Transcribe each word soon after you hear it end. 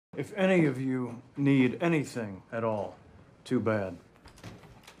If any of you need anything at all, too bad.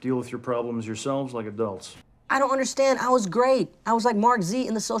 Deal with your problems yourselves like adults. I don't understand. I was great. I was like Mark Z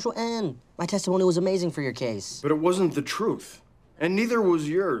in The Social End. My testimony was amazing for your case. But it wasn't the truth. And neither was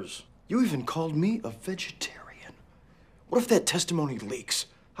yours. You even called me a vegetarian. What if that testimony leaks?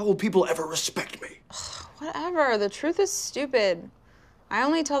 How will people ever respect me? Whatever. The truth is stupid. I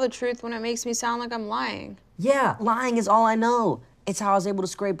only tell the truth when it makes me sound like I'm lying. Yeah, lying is all I know. It's how I was able to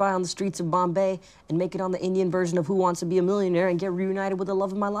scrape by on the streets of Bombay and make it on the Indian version of Who Wants to Be a Millionaire and get reunited with the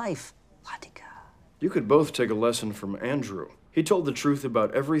love of my life. Latika. You could both take a lesson from Andrew. He told the truth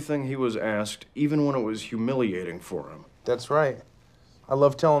about everything he was asked, even when it was humiliating for him. That's right. I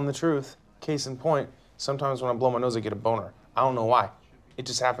love telling the truth. Case in point, sometimes when I blow my nose, I get a boner. I don't know why. It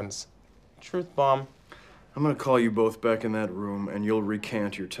just happens. Truth bomb. I'm gonna call you both back in that room and you'll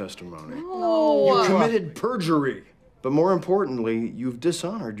recant your testimony. No. You committed perjury. But more importantly, you've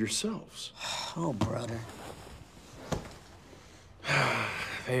dishonored yourselves. Oh, brother.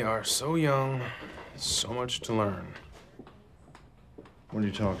 They are so young, so much to learn. What are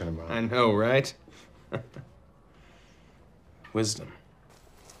you talking about? I know, right? Wisdom.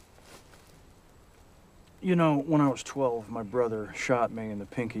 You know, when I was 12, my brother shot me in the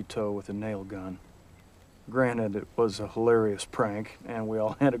pinky toe with a nail gun. Granted, it was a hilarious prank, and we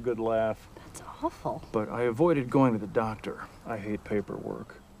all had a good laugh. That's awful. But I avoided going to the doctor. I hate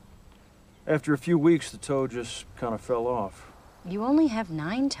paperwork. After a few weeks, the toe just kind of fell off. You only have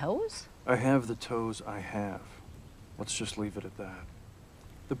 9 toes? I have the toes I have. Let's just leave it at that.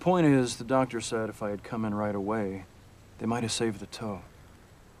 The point is, the doctor said if I had come in right away, they might have saved the toe.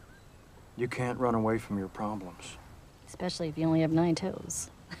 You can't run away from your problems. Especially if you only have 9 toes.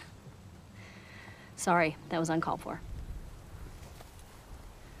 Sorry, that was uncalled for.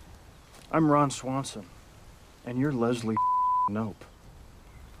 I'm Ron Swanson, and you're Leslie Knope.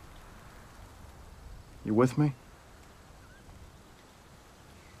 You with me?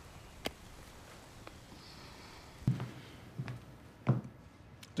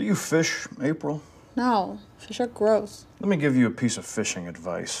 Do you fish, April? No, fish are gross. Let me give you a piece of fishing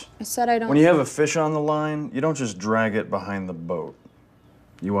advice. I said I don't. When you have a fish on the line, you don't just drag it behind the boat.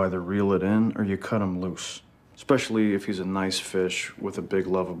 You either reel it in or you cut him loose. Especially if he's a nice fish with a big,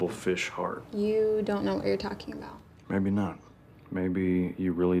 lovable fish heart. You don't know what you're talking about. Maybe not. Maybe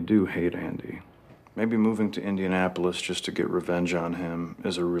you really do hate Andy. Maybe moving to Indianapolis just to get revenge on him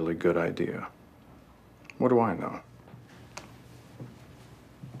is a really good idea. What do I know?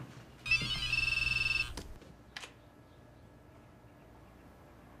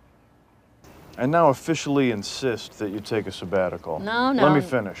 I now officially insist that you take a sabbatical. No. Let me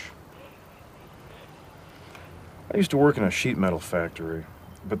finish. I used to work in a sheet metal factory,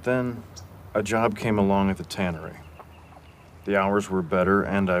 but then a job came along at the tannery. The hours were better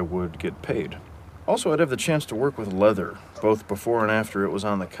and I would get paid. Also, I'd have the chance to work with leather, both before and after it was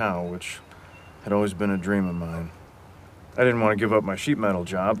on the cow, which had always been a dream of mine. I didn't want to give up my sheet metal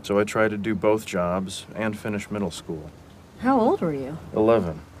job, so I tried to do both jobs and finish middle school. How old were you?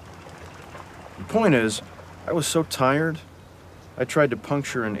 11. The point is, I was so tired, I tried to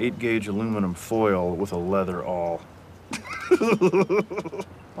puncture an 8-gauge aluminum foil with a leather awl.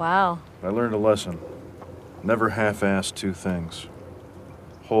 Wow. I learned a lesson. Never half-ass 2 things.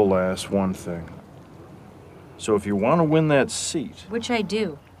 Whole-ass 1 thing. So if you want to win that seat, Which I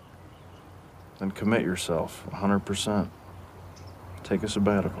do. then commit yourself 100%. Take a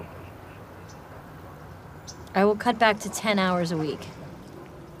sabbatical. I will cut back to 10 hours a week.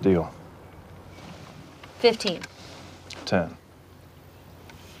 Deal. 15. 10.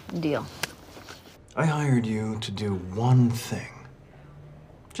 Deal. I hired you to do 1 thing.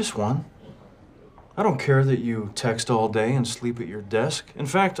 Just 1. I don't care that you text all day and sleep at your desk. In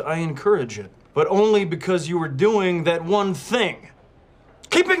fact, I encourage it. But only because you were doing that 1 thing.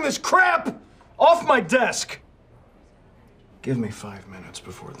 Keeping this crap off my desk! Give me 5 minutes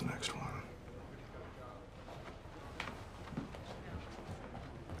before the next one.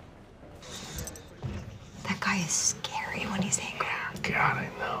 That guy is scary when he's angry. God, I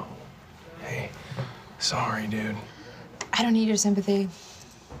know. Hey, sorry, dude. I don't need your sympathy.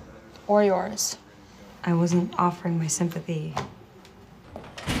 Or yours. I wasn't offering my sympathy.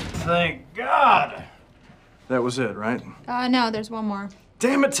 Thank God! That was it, right? No, there's one more.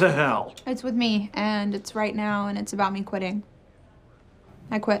 Damn it to hell! It's with me, and it's right now, and it's about me quitting.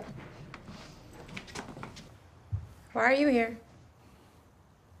 I quit. Why are you here?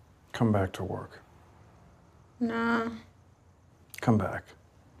 Come back to work. Nah. Come back.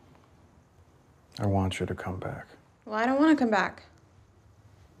 I want you to come back. Well, I don't want to come back.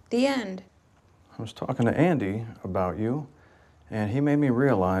 The end. I was talking to Andy about you, And he made me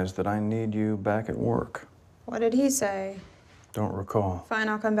realize that I need you back at work. What did he say? Don't recall. Fine,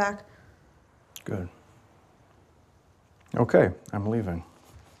 I'll come back. Good. Okay, I'm leaving.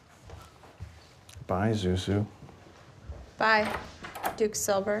 Bye, Zuzu. Bye, Duke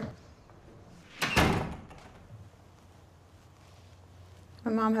Silver.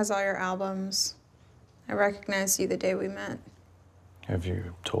 My mom has all your albums. I recognized you the day we met. Have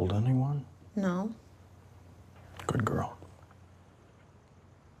you told anyone? No. Good girl.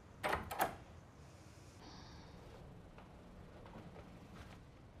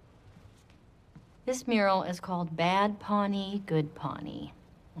 This mural is called Bad Pawnee, Good Pawnee.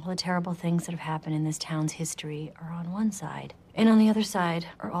 All the terrible things that have happened in this town's history are on one side, and on the other side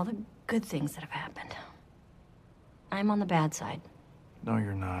are all the good things that have happened. I'm on the bad side. No,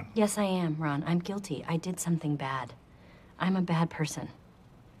 you're not. Yes, I am, Ron. I'm guilty. I did something bad. I'm a bad person.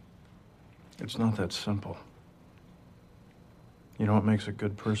 It's not that simple. You know what makes a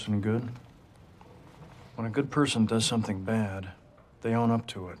good person good? When a good person does something bad, they own up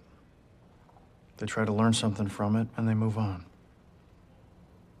to it. They try to learn something from it, and they move on.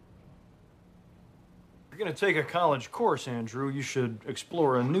 If you're gonna take a college course, Andrew, you should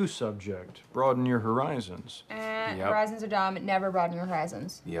explore a new subject, broaden your horizons. Horizons are dumb. Never broaden your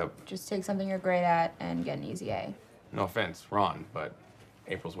horizons. Yep. Just take something you're great at and get an easy A. No offense, Ron, but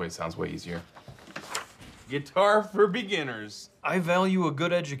April's way sounds way easier. Guitar for beginners. I value a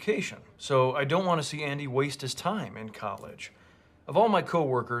good education, so I don't want to see Andy waste his time in college. Of all my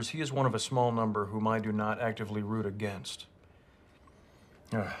coworkers, he is one of a small number whom I do not actively root against.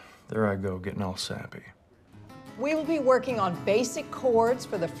 There I go, getting all sappy. We will be working on basic chords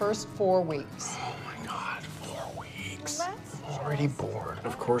for the first 4 weeks. Oh my God, 4 weeks. I'm already bored.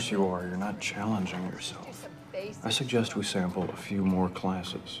 Of course you are. You're not challenging yourself. I suggest we sample a few more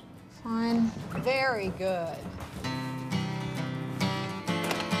classes. Fine. Very good.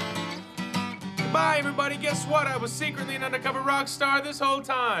 Goodbye, everybody. Guess what? I was secretly an undercover rock star this whole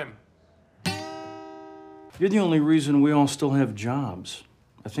time. You're the only reason we all still have jobs.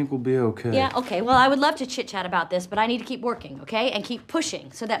 I think we'll be okay. Yeah, okay. Well, I would love to chit-chat about this, but I need to keep working, okay? And keep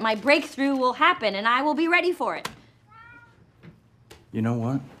pushing so that my breakthrough will happen and I will be ready for it. You know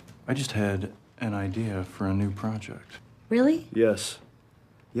what? I just had an idea for a new project. Really? Yes.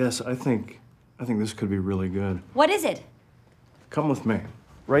 Yes, I think this could be really good. What is it? Come with me.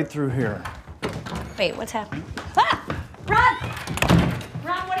 Right through here. Wait, what's happening? Ah! Ron!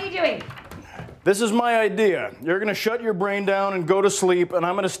 Ron, what are you doing? This is my idea. You're gonna shut your brain down and go to sleep, and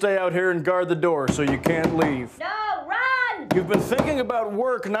I'm gonna stay out here and guard the door so you can't leave. No, Ron! You've been thinking about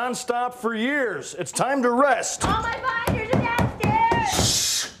work nonstop for years. It's time to rest. All my binders are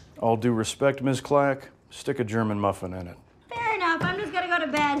downstairs! All due respect, Ms. Clack, stick a German muffin in it. Fair enough, I'm just gonna go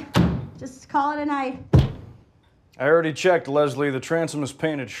to bed. Just call it a night. I already checked, Leslie. The transom is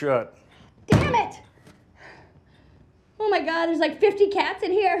painted shut. Damn it! Oh my God, there's like 50 cats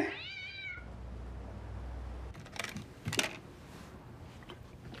in here.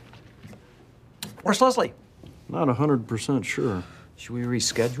 Where's Leslie? Not 100% sure. Should we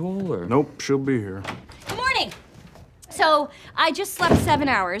reschedule or? Nope, she'll be here. Good morning. So I just slept 7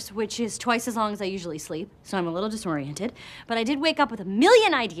 hours, which is twice as long as I usually sleep, so I'm a little disoriented. But I did wake up with a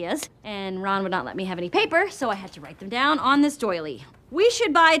million ideas, and Ron would not let me have any paper, so I had to write them down on this doily. We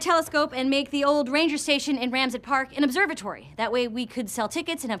should buy a telescope and make the old ranger station in Ramsett Park an observatory. That way we could sell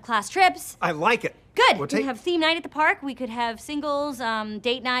tickets and have class trips. I like it. Good. We'll We'd have theme night at the park. We could have singles,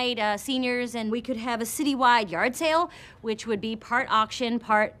 date night, seniors, and we could have a citywide yard sale, which would be part auction,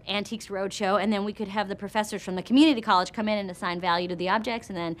 part antiques roadshow, and then we could have the professors from the community college come in and assign value to the objects,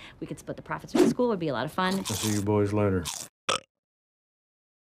 and then we could split the profits with the school. It would be a lot of fun. I'll see you boys later.